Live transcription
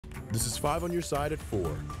This is 5 on your side at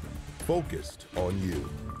 4. Focused on you.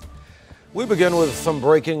 We begin with some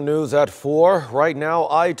breaking news at 4. Right now,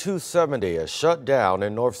 I-270 is shut down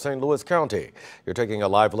in North St. Louis County. You're taking a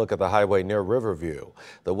live look at the highway near Riverview.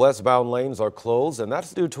 The westbound lanes are closed, and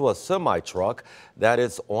that's due to a semi-truck that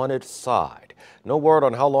is on its side. No word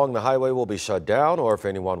on how long the highway will be shut down or if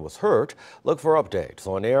anyone was hurt. Look for updates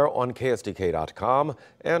on air on KSDK.com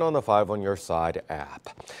and on the 5 on Your Side app.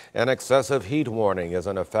 An excessive heat warning is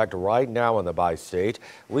in effect right now in the bi-state.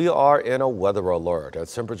 We are in a weather alert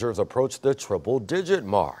as temperatures approach the triple-digit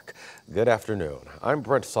mark. Good afternoon. I'm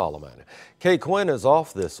Brent Solomon. Kay Quinn is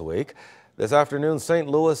off this week. This afternoon, St.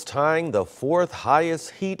 Louis tying the 4th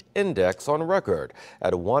highest heat index on record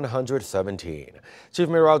at 117. Chief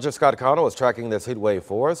Meteorologist Scott Connell is tracking this heat wave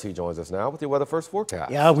for us. He joins us now with your weather first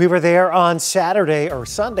forecast. Yeah, we were there on Saturday, or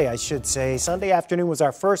Sunday, I should say. Sunday afternoon was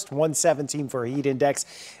our first 117 for a heat index,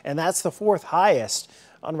 and that's the 4th highest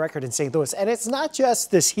on record in St. Louis. And it's not just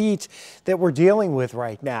this heat that we're dealing with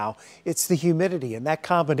right now. It's the humidity and that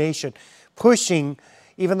combination pushing.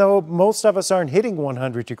 Even though most of us aren't hitting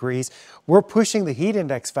 100 degrees, we're pushing the heat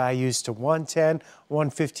index values to 110,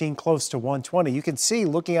 115, close to 120. You can see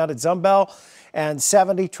looking out at Zumbel and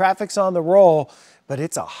 70, traffic's on the roll, but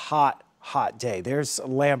it's a hot, hot day. There's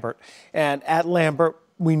Lambert. And at Lambert,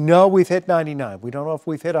 we know we've hit 99. We don't know if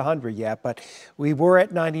we've hit 100 yet, but we were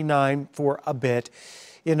at 99 for a bit.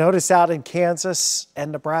 You notice out in Kansas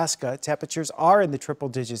and Nebraska, temperatures are in the triple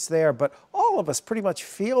digits there, but all of us pretty much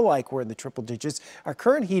feel like we're in the triple digits. Our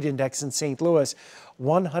current heat index in St. Louis,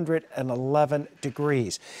 111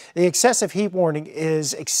 degrees. The excessive heat warning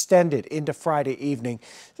is extended into Friday evening.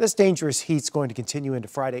 This dangerous heat's going to continue into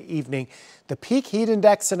Friday evening. The peak heat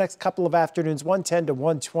index the next couple of afternoons, 110 to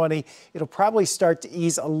 120. It'll probably start to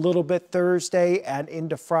ease a little bit Thursday and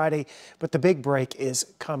into Friday, but the big break is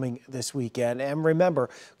coming this weekend. And remember,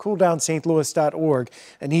 cooldowntlouis.org,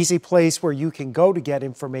 an easy place where you can go to get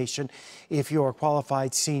information if you're a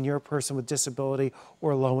qualified senior, person with disability,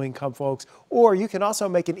 or low-income folks. Or you can also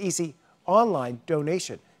make an easy online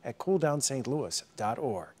donation at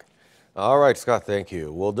cooldowntlouis.org. All right, Scott, thank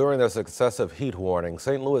you. Well, during this excessive heat warning,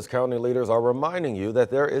 St. Louis County leaders are reminding you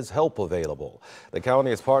that there is help available. The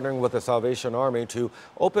county is partnering with the Salvation Army to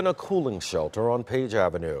open a cooling shelter on Page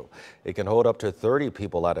Avenue. It can hold up to 30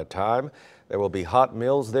 people at a time. There will be hot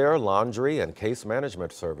meals there, laundry, and case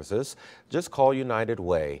management services. Just call United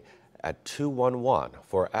Way at 211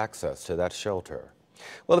 for access to that shelter.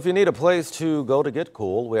 Well, if you need a place to go to get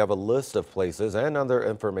cool, we have a list of places and other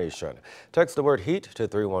information. Text the word HEAT to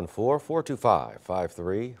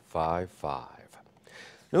 314-425-5355.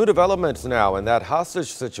 New developments now in that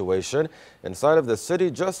hostage situation inside of the City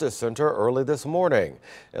Justice Center early this morning.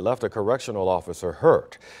 It left a correctional officer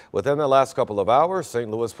hurt. Within the last couple of hours, St.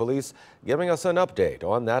 Louis police giving us an update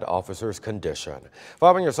on that officer's condition.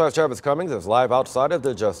 5 on Your Side, Travis Cummings is live outside of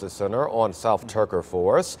the Justice Center on South Turker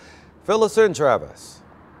for us. Fill us in, Travis.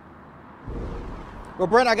 Well,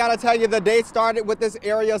 Brent, I got to tell you, the day started with this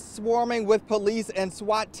area swarming with police and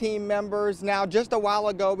SWAT team members. Now, just a while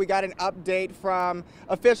ago, we got an update from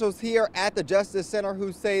officials here at the Justice Center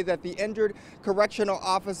who say that the injured correctional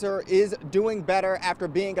officer is doing better after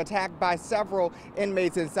being attacked by several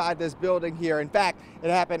inmates inside this building here. In fact, it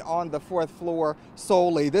happened on the 4th floor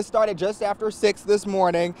solely. This started just after 6 this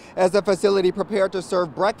morning as the facility prepared to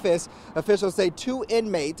serve breakfast. Officials say 2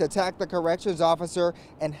 inmates attacked the corrections officer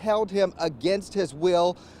and held him against his will.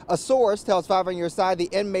 A source tells 5 on Your Side the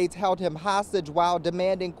inmates held him hostage while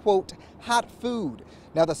demanding, quote, hot food.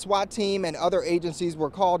 Now, the SWAT team and other agencies were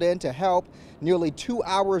called in to help. Nearly 2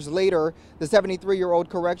 hours later, the 73-year-old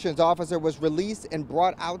corrections officer was released and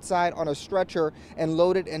brought outside on a stretcher and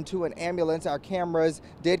loaded into an ambulance. Our cameras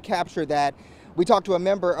did capture that. We talked to a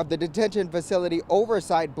member of the Detention Facility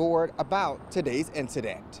Oversight Board about today's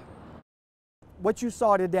incident. What you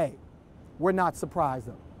saw today, we're not surprised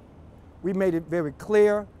of. We made it very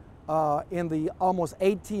clear in the almost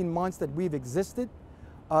 18 months that we've existed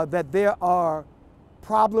that there are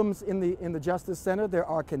problems in the Justice Center. There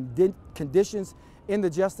are conditions in the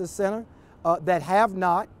Justice Center that have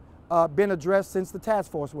not been addressed since the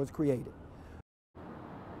task force was created.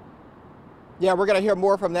 Yeah, we're going to hear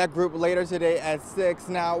more from that group later today at 6.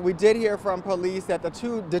 Now, we did hear from police that the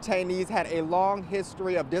 2 detainees had a long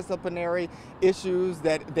history of disciplinary issues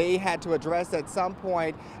that they had to address at some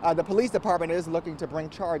point. The police department is looking to bring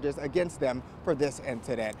charges against them for this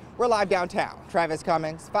incident. We're live downtown. Travis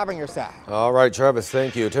Cummings, 5 on Your Side. All right, Travis,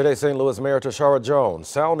 thank you. Today, St. Louis Mayor Tishaura Jones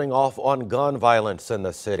sounding off on gun violence in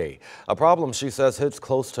the city. A problem she says hits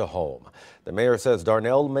close to home. The mayor says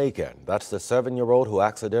Darnell Macon, that's the 7-year-old who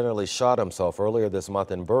accidentally shot himself earlier this month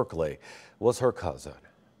in Berkeley, was her cousin.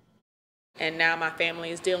 and now my family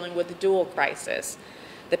is dealing with the dual crisis,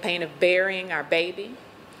 the pain of burying our baby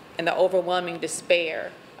and the overwhelming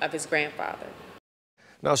despair of his grandfather.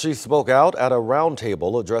 Now, she spoke out at a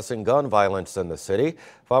roundtable addressing gun violence in the city.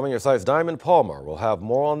 5 on Your Side's Diamond Palmer will have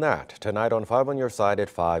more on that tonight on 5 on Your Side at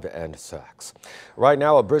 5 and 6. Right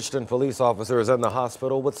now, a Bridgeton police officer is in the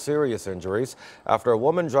hospital with serious injuries after a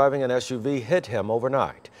woman driving an SUV hit him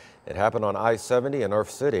overnight. It happened on I-70 in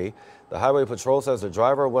Earth City. The Highway Patrol says the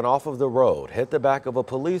driver went off of the road, hit the back of a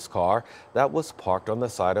police car that was parked on the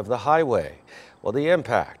side of the highway. Well, the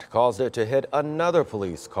impact caused it to hit another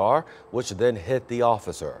police car, which then hit the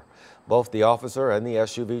officer. Both the officer and the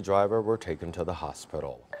SUV driver were taken to the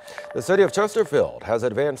hospital. The city of Chesterfield has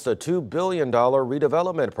advanced a $2 billion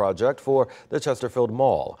redevelopment project for the Chesterfield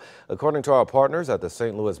Mall. According to our partners at the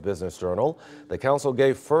St. Louis Business Journal, the council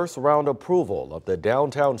gave first-round approval of the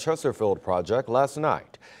downtown Chesterfield project last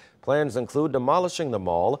night. Plans include demolishing the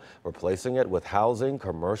mall, replacing it with housing,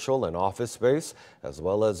 commercial, and office space, as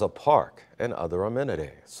well as a park and other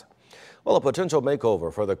amenities. Well, a potential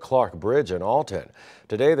makeover for the Clark Bridge in Alton.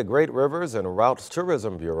 Today, the Great Rivers and Routes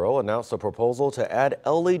Tourism Bureau announced a proposal to add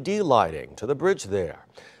LED lighting to the bridge there.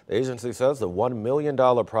 The agency says the $1 million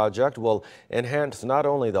project will enhance not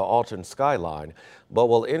only the Alton skyline, but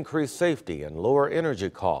will increase safety and lower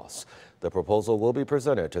energy costs. The proposal will be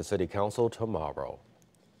presented to City Council tomorrow.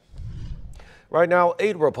 Right now,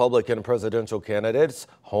 8 Republican presidential candidates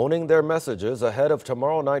honing their messages ahead of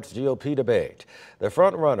tomorrow night's GOP debate. The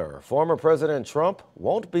frontrunner, former President Trump,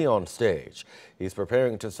 won't be on stage. He's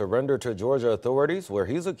preparing to surrender to Georgia authorities, where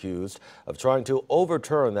he's accused of trying to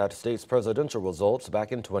overturn that state's presidential results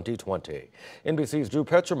back in 2020. NBC's Drew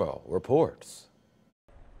Petrimo reports.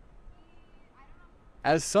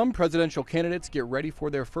 As some presidential candidates get ready for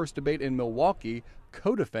their first debate in Milwaukee,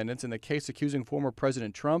 co-defendants in the case accusing former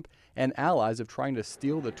President Trump and allies of trying to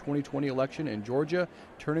steal the 2020 election in Georgia,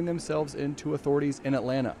 turning themselves into authorities in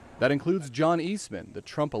Atlanta. That includes John Eastman, the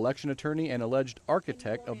Trump election attorney and alleged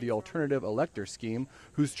architect of the alternative elector scheme,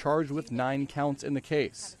 who's charged with 9 counts in the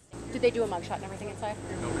case. Did they do a mugshot and everything inside?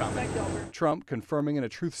 No comment. Trump confirming in a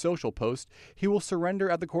Truth Social post he will surrender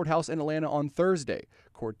at the courthouse in Atlanta on Thursday.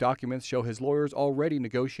 Court documents show his lawyers already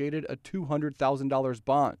negotiated a $200,000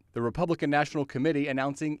 bond. The Republican National Committee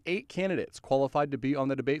announcing 8 candidates qualified to be on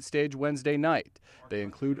the debate stage Wednesday night. They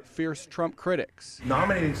include fierce Trump critics.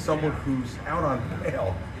 Nominating someone who's out on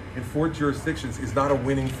bail in 4 jurisdictions is not a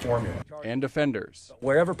winning formula. And defenders.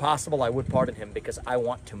 Wherever possible, I would pardon him because I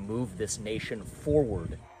want to move this nation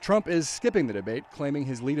forward. Trump is skipping the debate, claiming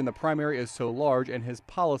his lead in the primary is so large and his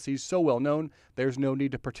policies so well known, there's no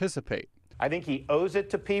need to participate. I think he owes it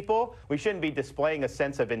to people. We shouldn't be displaying a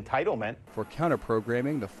sense of entitlement. For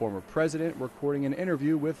counter-programming, the former president recording an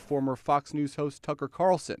interview with former Fox News host Tucker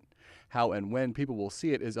Carlson. How and when people will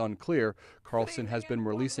see it is unclear. Carlson has been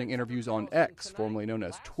releasing interviews on X, formerly known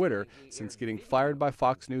as Twitter, since getting fired by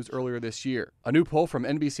Fox News earlier this year. A new poll from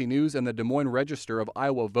NBC News and the Des Moines Register of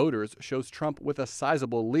Iowa voters shows Trump with a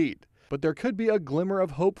sizable lead. But there could be a glimmer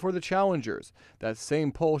of hope for the challengers. That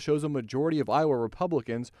same poll shows a majority of Iowa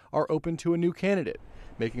Republicans are open to a new candidate,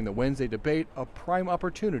 making the Wednesday debate a prime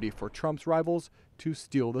opportunity for Trump's rivals to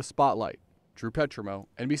steal the spotlight. Drew Petrimo,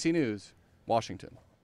 NBC News, Washington.